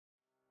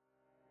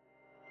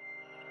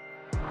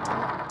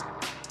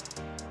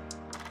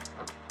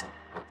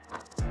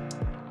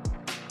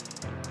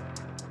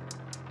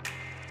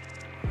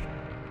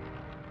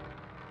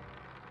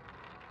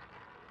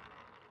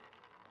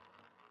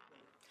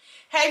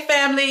Hey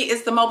family,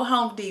 it's the Mobile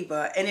Home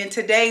Diva, and in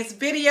today's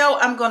video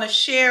I'm going to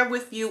share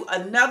with you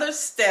another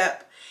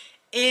step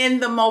in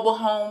the mobile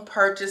home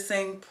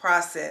purchasing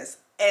process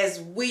as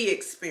we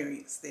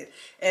experienced it,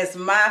 as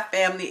my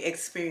family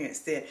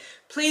experienced it.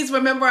 Please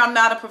remember, I'm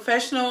not a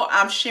professional.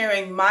 I'm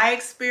sharing my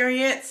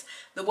experience,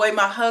 the way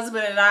my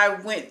husband and I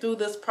went through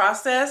this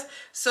process,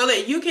 so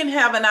that you can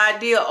have an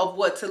idea of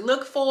what to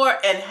look for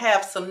and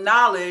have some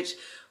knowledge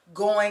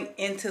going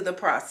into the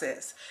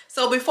process.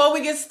 So before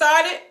we get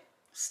started,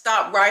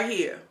 stop right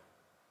here.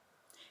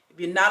 If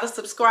you're not a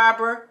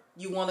subscriber,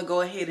 you want to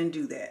go ahead and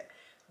do that.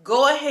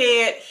 Go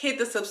ahead, hit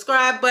the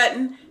subscribe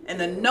button and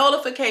the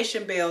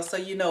notification bell so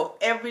you know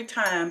every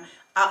time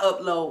I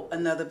upload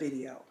another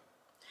video.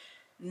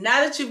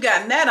 Now that you've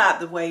gotten that out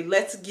of the way,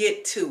 let's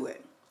get to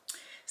it.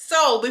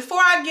 So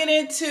before I get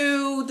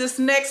into this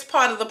next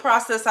part of the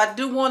process, I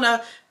do want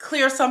to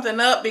clear something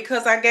up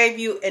because I gave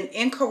you an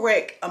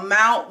incorrect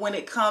amount when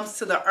it comes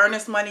to the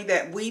earnest money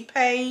that we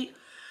paid.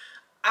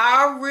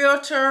 Our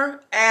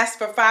realtor asked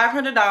for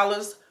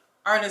 $500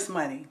 earnest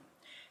money.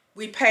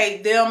 We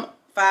paid them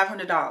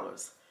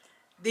 $500.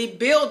 The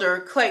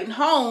builder, Clayton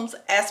Homes,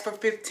 asked for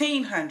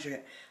 $1,500.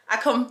 I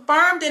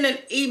confirmed in an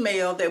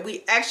email that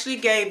we actually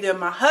gave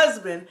them, my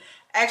husband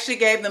actually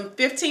gave them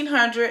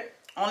 $1,500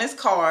 on his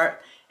card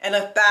and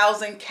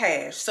 $1,000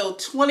 cash. So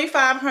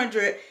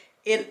 $2,500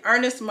 in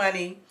earnest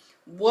money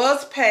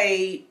was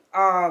paid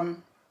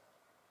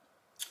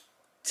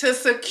to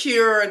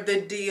secure the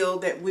deal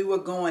that we were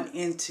going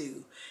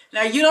into.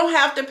 Now, you don't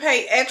have to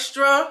pay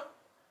extra.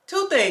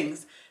 Two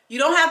things. You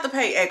don't have to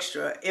pay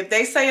extra. If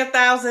they say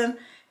 $1,000,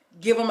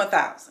 give them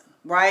 $1,000,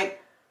 right?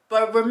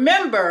 But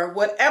remember,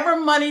 whatever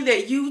money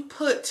that you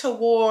put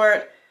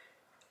toward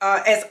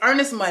as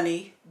earnest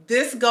money,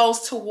 this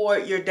goes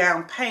toward your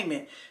down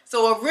payment.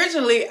 So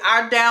originally,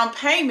 our down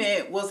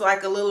payment was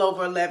like a little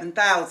over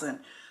 $11,000.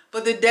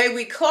 But the day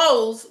we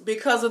closed,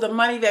 because of the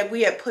money that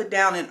we had put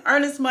down in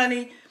earnest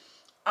money,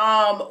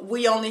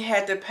 we only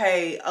had to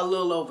pay a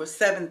little over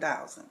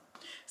 $7,000.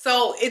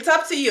 So it's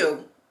up to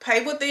you.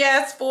 Pay what they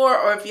ask for,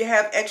 or if you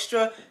have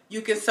extra,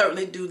 you can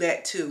certainly do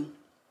that too.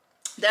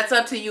 That's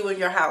up to you and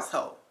your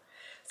household.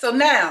 So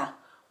now,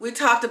 we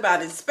talked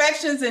about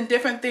inspections and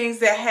different things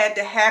that had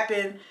to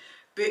happen.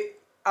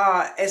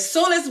 As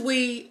soon as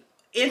we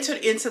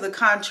entered into the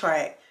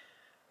contract,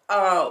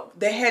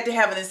 they had to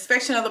have an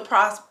inspection of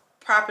the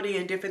property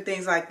and different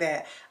things like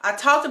that. I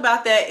talked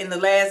about that in the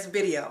last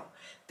video.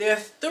 There are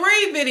 3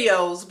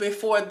 videos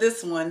before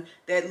this one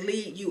that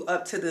lead you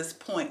up to this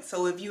point.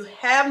 So if you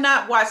have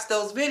not watched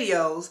those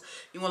videos,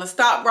 you want to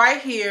stop right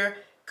here,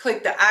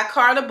 click the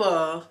iCard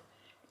above,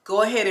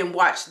 go ahead and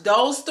watch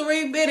those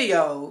 3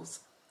 videos,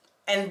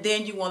 and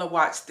then you want to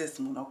watch this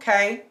one,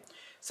 okay?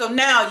 So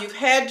now you've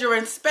had your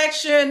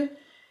inspection,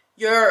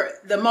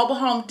 the mobile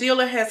home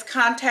dealer has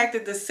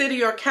contacted the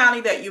city or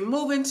county that you're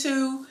moving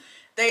to.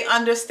 They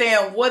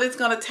understand what it's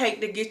going to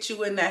take to get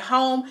you in that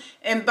home.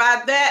 And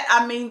by that,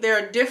 I mean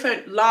there are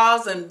different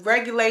laws and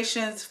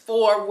regulations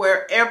for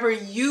wherever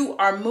you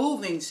are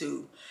moving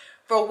to.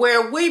 For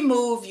where we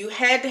move, you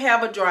had to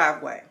have a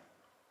driveway.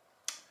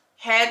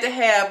 Had to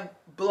have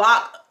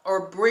block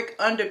or brick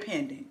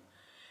underpinning.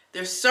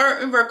 There's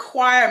certain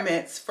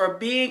requirements for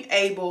being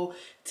able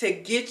to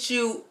get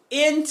you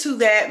into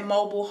that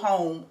mobile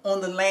home on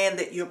the land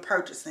that you're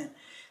purchasing.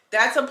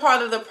 That's a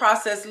part of the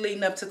process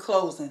leading up to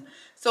closing.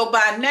 So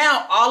by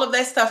now, all of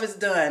that stuff is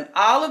done.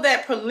 All of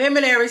that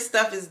preliminary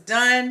stuff is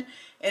done,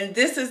 and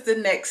this is the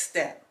next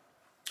step.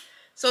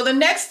 So the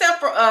next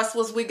step for us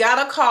was we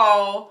got a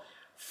call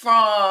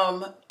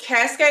from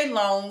Cascade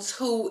Loans,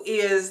 who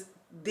is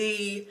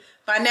the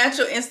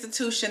financial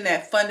institution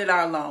that funded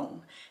our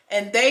loan.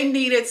 And they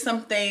needed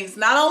some things,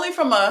 not only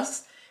from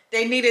us,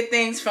 they needed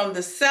things from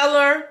the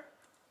seller,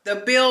 the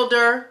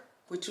builder,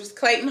 which was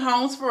Clayton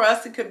Homes for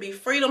us. It could be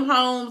Freedom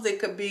Homes. It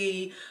could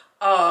be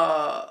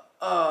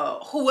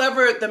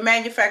whoever the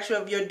manufacturer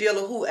of your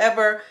dealer,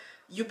 whoever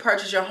you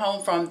purchase your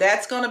home from.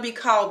 That's going to be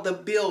called the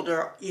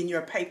builder in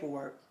your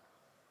paperwork.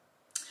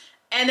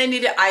 And they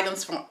needed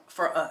items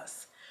for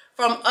us.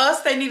 From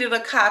us, they needed a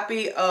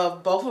copy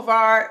of both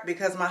of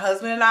because my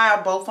husband and I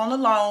are both on the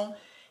loan.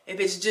 If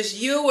it's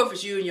just you, or if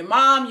it's you and your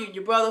mom, you and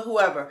your brother,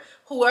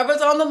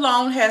 whoever's on the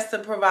loan has to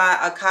provide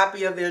a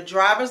copy of their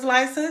driver's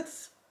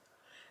license.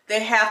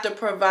 They have to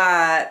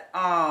provide,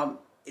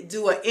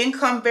 do an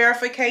income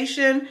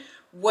verification,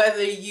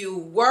 whether you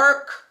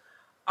work,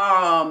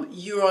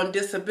 you're on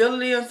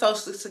disability and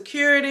Social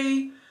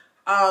Security,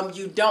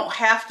 you don't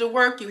have to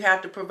work, you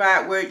have to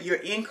provide where your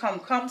income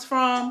comes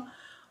from,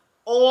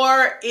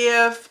 or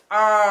if,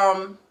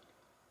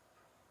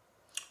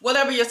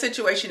 whatever your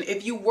situation,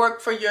 if you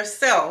work for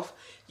yourself,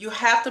 you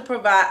have to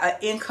provide an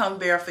income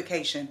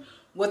verification.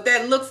 What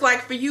that looks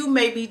like for you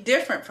may be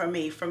different from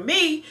me. For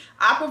me,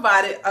 I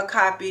provided a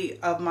copy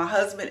of my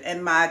husband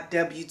and my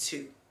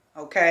W-2,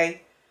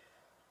 okay?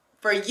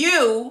 For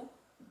you,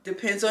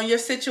 depends on your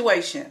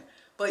situation,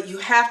 but you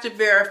have to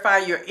verify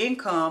your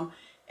income,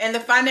 and the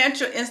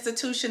financial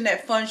institution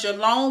that funds your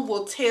loan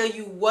will tell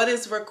you what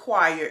is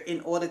required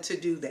in order to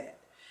do that.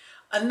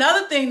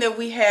 Another thing that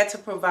we had to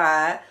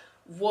provide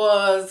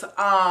was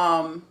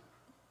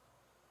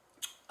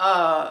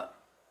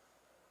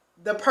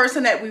the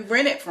person that we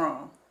rented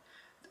from,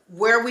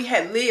 where we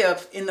had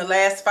lived in the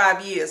last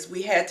 5 years.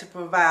 We had to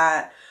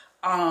provide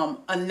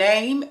a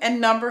name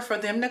and number for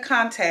them to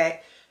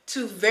contact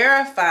to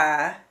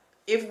verify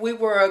if we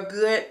were a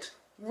good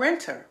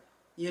renter.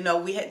 You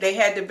know, they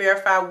had to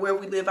verify where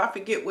we live. I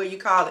forget what you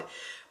call it,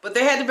 but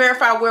they had to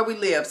verify where we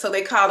live. So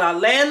they called our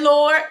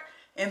landlord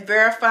and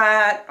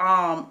verified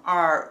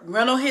our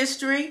rental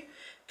history.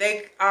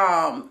 They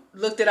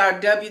looked at our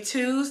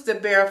W-2s to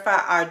verify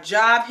our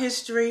job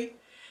history.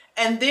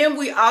 And then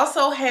we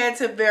also had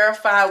to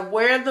verify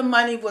where the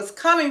money was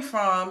coming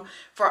from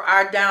for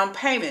our down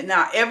payment.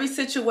 Now, every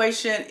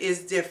situation is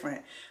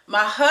different.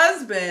 My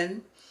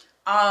husband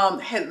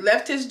had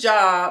left his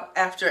job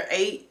after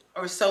 8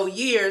 or so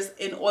years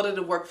in order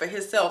to work for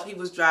himself. He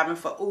was driving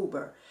for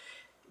Uber.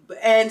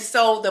 And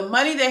so the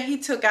money that he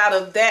took out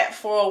of that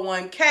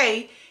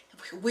 401k,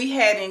 we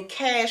had in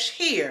cash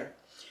here.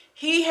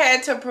 He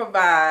had to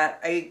provide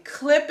a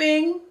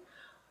clipping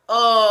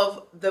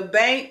of the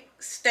bank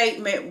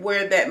statement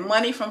where that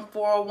money from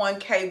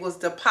 401k was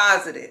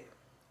deposited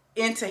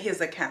into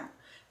his account,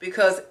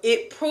 because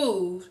it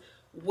proved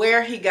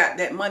where he got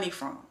that money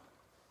from.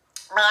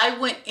 I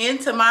went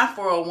into my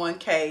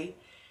 401k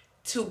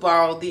to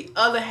borrow the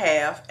other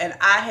half, and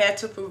I had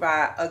to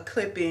provide a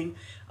clipping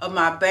of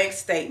my bank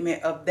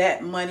statement of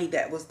that money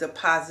that was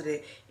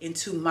deposited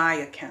into my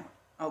account.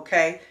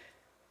 Okay,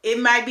 it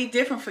might be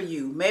different for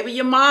you. Maybe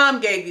your mom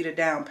gave you the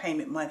down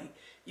payment money.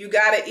 You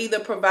got to either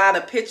provide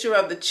a picture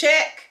of the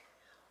check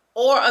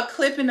or a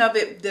clipping of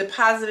it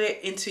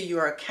deposited into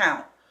your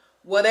account.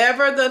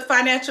 Whatever the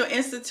financial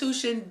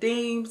institution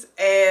deems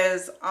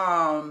as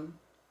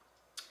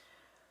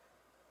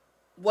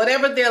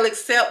whatever they'll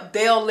accept,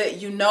 they'll let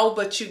you know,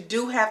 but you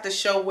do have to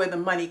show where the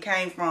money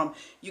came from.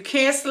 You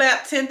can't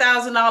slap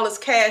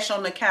 $10,000 cash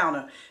on the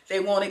counter. They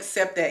won't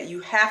accept that. You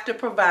have to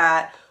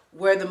provide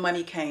where the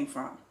money came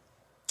from.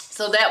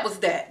 So that was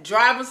that.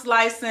 Driver's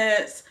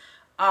license.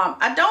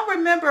 I don't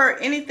remember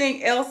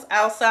anything else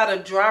outside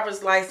of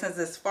driver's license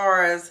as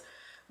far as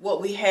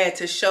what we had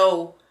to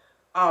show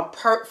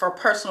for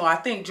personal. I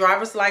think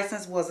driver's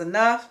license was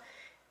enough.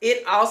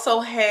 It also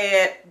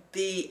had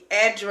the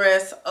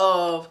address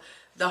of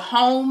the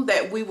home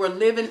that we were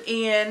living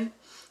in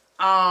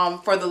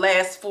for the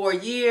last 4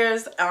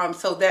 years.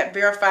 So that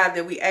verified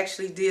that we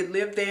actually did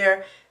live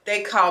there.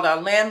 They called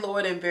our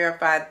landlord and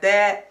verified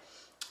that.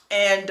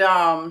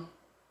 And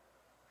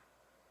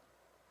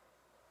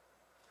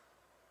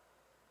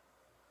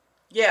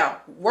yeah,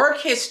 work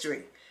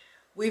history.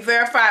 We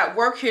verified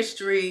work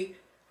history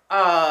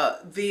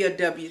via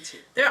W-2.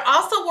 There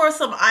also were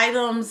some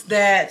items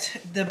that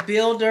the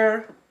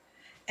builder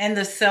and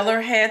the seller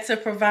had to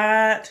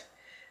provide.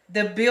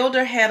 The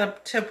builder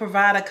had to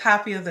provide a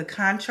copy of the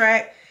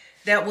contract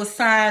that was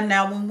signed.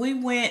 Now, when we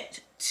went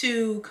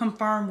to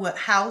confirm what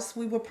house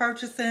we were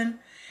purchasing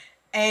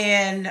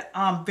and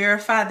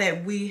verify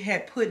that we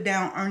had put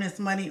down earnest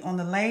money on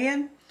the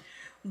land,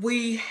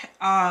 we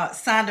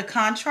signed a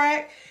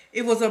contract.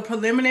 It was a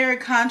preliminary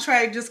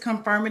contract just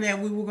confirming that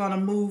we were going to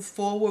move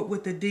forward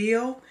with the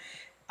deal.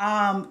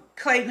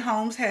 Clayton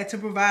Homes had to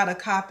provide a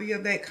copy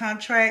of that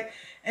contract.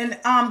 And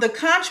the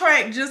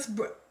contract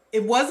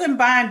it wasn't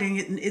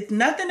binding.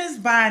 Nothing is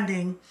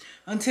binding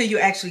until you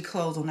actually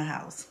close on the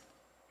house.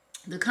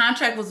 The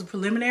contract was a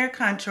preliminary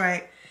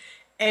contract,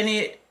 and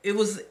it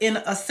was in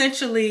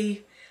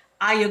essentially,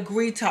 I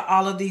agreed to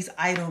all of these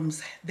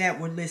items that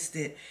were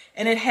listed.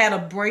 And it had a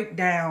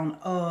breakdown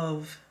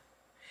of,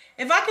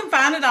 if I can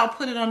find it, I'll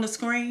put it on the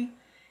screen.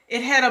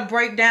 It had a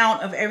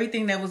breakdown of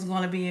everything that was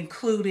going to be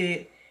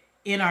included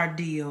in our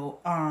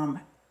deal.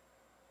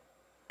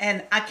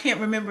 And I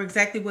can't remember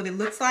exactly what it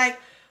looks like,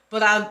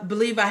 but I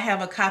believe I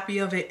have a copy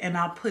of it, and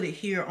I'll put it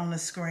here on the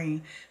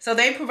screen. So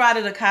they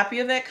provided a copy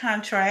of that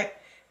contract.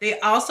 They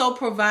also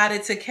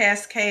provided to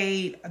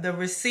Cascade the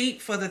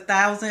receipt for the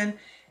 $1,000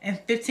 and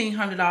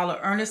 $1,500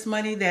 earnest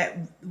money that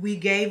we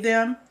gave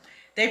them.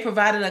 They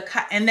provided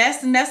and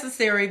that's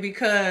necessary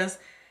because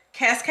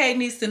Cascade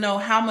needs to know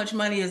how much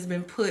money has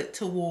been put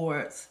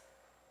towards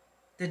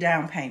the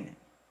down payment.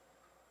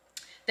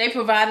 They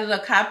provided a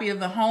copy of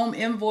the home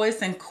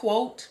invoice and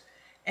quote,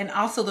 and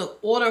also the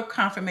order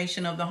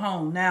confirmation of the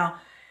home. Now,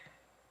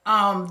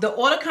 the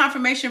order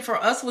confirmation for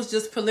us was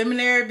just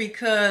preliminary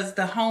because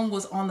the home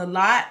was on the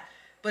lot.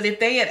 But if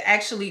they had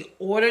actually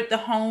ordered the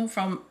home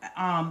from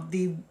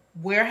the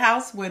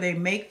warehouse where they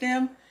make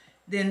them,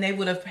 then they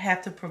would have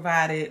had to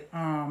provide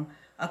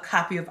a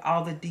copy of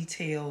all the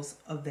details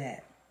of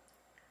that.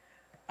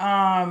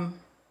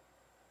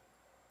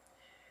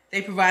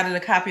 They provided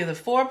a copy of the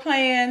floor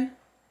plan.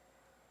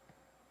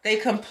 They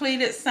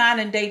completed, sign,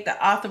 and date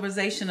the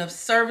authorization of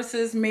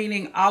services,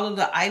 meaning all of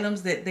the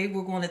items that they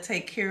were going to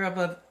take care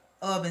of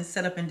and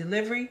set up in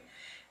delivery.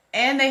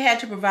 And they had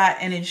to provide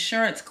an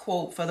insurance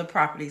quote for the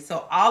property.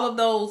 So all of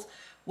those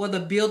were the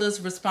builder's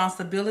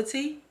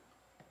responsibility.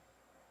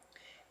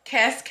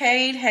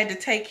 Cascade had to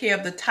take care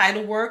of the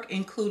title work,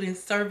 including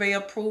survey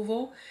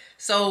approval.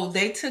 So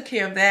they took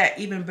care of that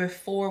even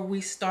before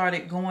we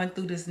started going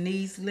through this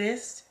needs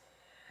list.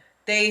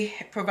 They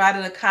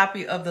provided a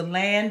copy of the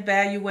land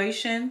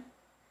valuation.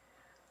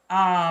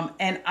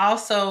 And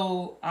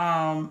also,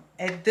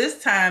 at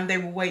this time, they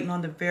were waiting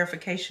on the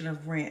verification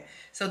of rent.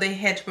 So they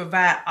had to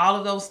provide all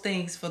of those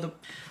things for the...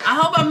 I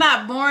hope I'm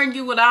not boring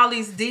you with all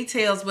these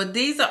details, but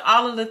these are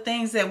all of the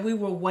things that we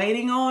were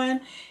waiting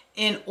on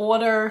in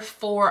order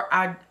for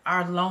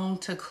our loan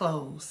to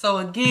close. So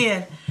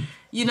again,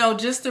 you know,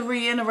 just to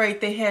reiterate,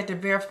 they had to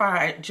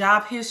verify our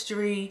job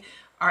history,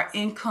 our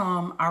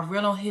income, our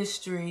rental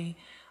history,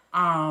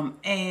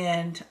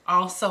 and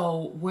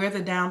also where the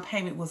down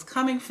payment was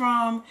coming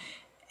from,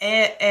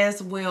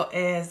 as well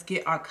as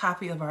get our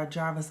copy of our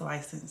driver's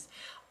license.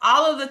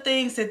 All of the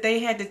things that they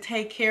had to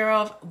take care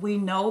of, we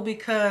know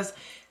because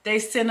they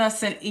sent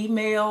us an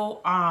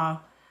email,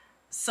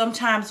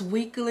 sometimes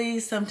weekly,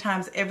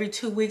 sometimes every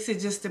 2 weeks. It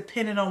just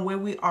depended on where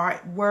we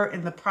were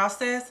in the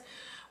process.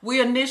 We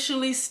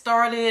initially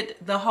started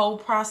the whole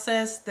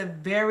process the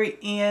very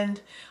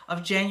end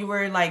of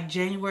January, like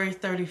January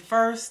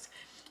 31st.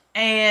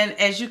 And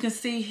as you can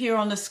see here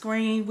on the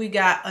screen, we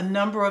got a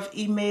number of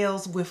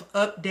emails with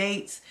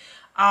updates.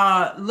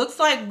 Looks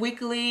like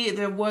weekly.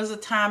 There was a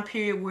time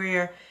period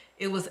where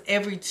it was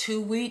every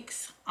 2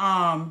 weeks.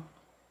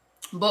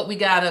 But we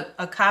got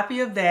a copy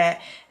of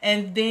that.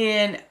 And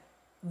then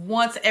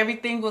once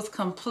everything was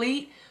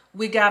complete,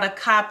 we got a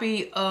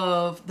copy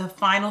of the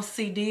final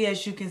CD,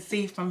 as you can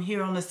see from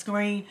here on the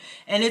screen.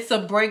 And it's a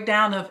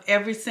breakdown of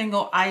every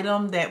single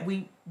item that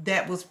we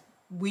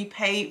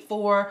paid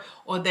for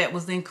or that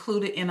was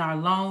included in our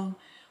loan.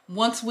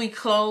 Once we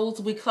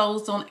closed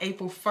on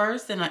April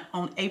 1st, and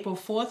on April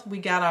 4th, we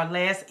got our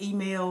last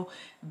email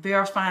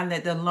verifying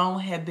that the loan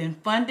had been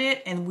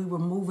funded and we were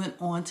moving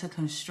on to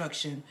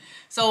construction.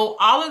 So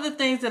all of the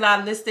things that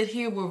I listed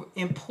here were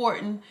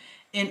important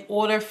in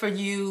order for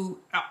you,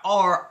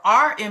 or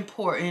are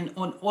important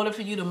in order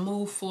for you to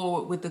move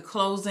forward with the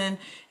closing.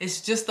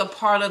 It's just a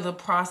part of the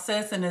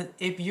process. And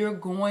if you're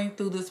going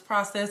through this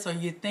process or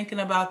you're thinking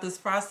about this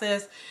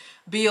process,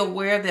 be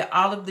aware that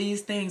all of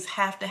these things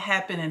have to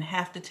happen and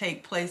have to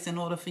take place in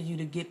order for you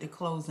to get to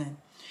closing.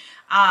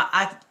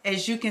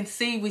 As you can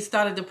see, we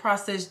started the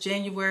process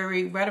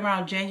right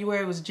around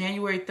January. It was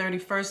January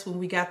 31st when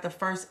we got the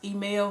first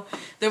email.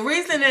 The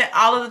reason that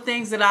all of the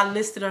things that I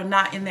listed are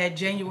not in that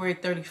January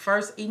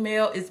 31st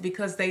email is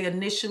because they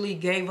initially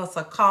gave us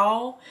a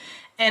call.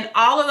 And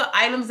all of the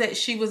items that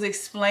she was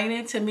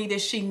explaining to me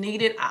that she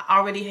needed, I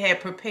already had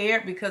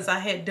prepared because I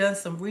had done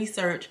some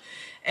research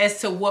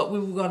as to what we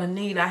were going to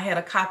need. I had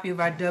a copy of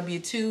our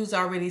W-2s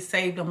already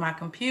saved on my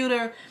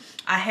computer.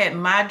 I had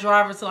my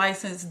driver's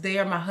license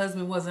there. My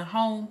husband wasn't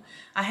home.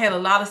 I had a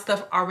lot of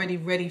stuff already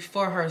ready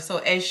for her. So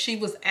as she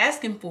was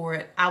asking for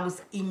it, I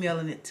was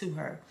emailing it to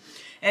her.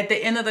 At the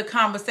end of the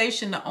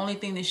conversation, the only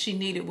thing that she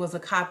needed was a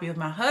copy of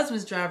my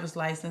husband's driver's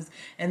license.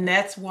 And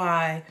that's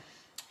why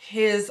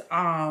his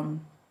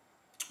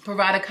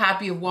provide a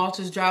copy of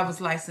Walter's driver's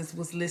license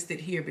was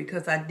listed here,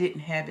 because I didn't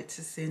have it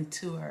to send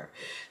to her.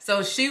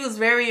 So she was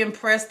very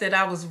impressed that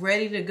I was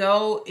ready to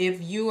go.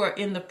 If you are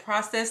in the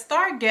process,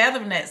 start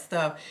gathering that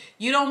stuff.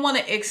 You don't want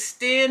to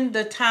extend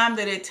the time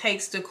that it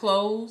takes to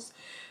close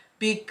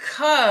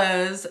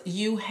because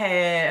you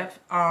have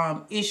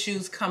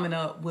issues coming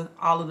up with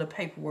all of the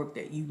paperwork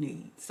that you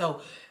need.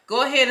 So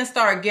go ahead and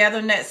start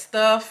gathering that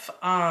stuff,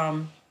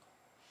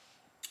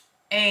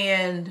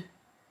 and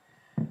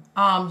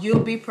you'll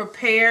be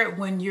prepared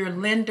when your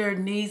lender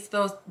needs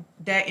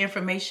that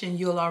information.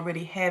 You'll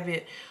already have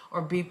it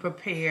or be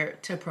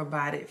prepared to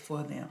provide it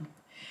for them.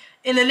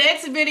 In the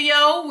next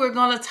video, we're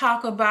going to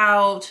talk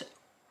about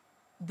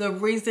the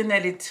reason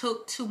that it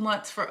took 2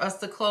 months for us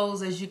to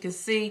close. As you can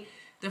see,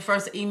 the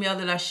first email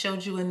that I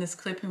showed you in this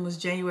clipping was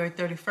January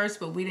 31st,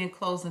 but we didn't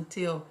close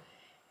until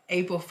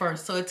April 1st.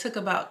 So it took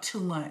about 2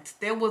 months.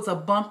 There was a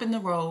bump in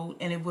the road,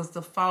 and it was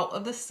the fault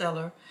of the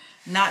seller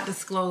not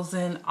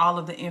disclosing all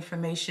of the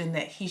information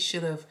that he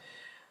should have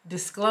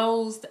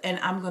disclosed. And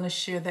I'm going to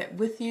share that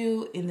with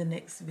you in the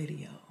next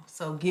video.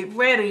 So get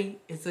ready.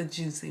 It's a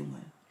juicy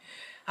one.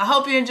 I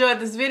hope you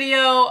enjoyed this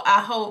video. I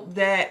hope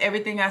that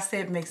everything I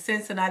said makes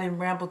sense and I didn't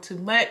ramble too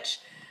much.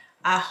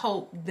 I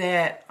hope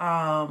that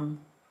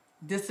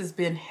this has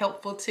been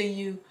helpful to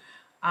you.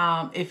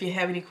 If you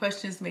have any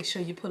questions, make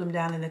sure you put them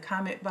down in the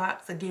comment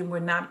box. Again, we're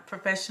not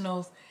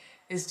professionals.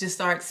 It's just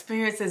our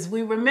experience as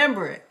we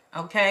remember it.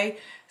 Okay?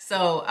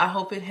 So I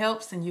hope it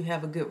helps and you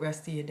have a good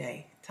rest of your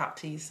day. Talk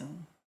to you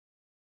soon.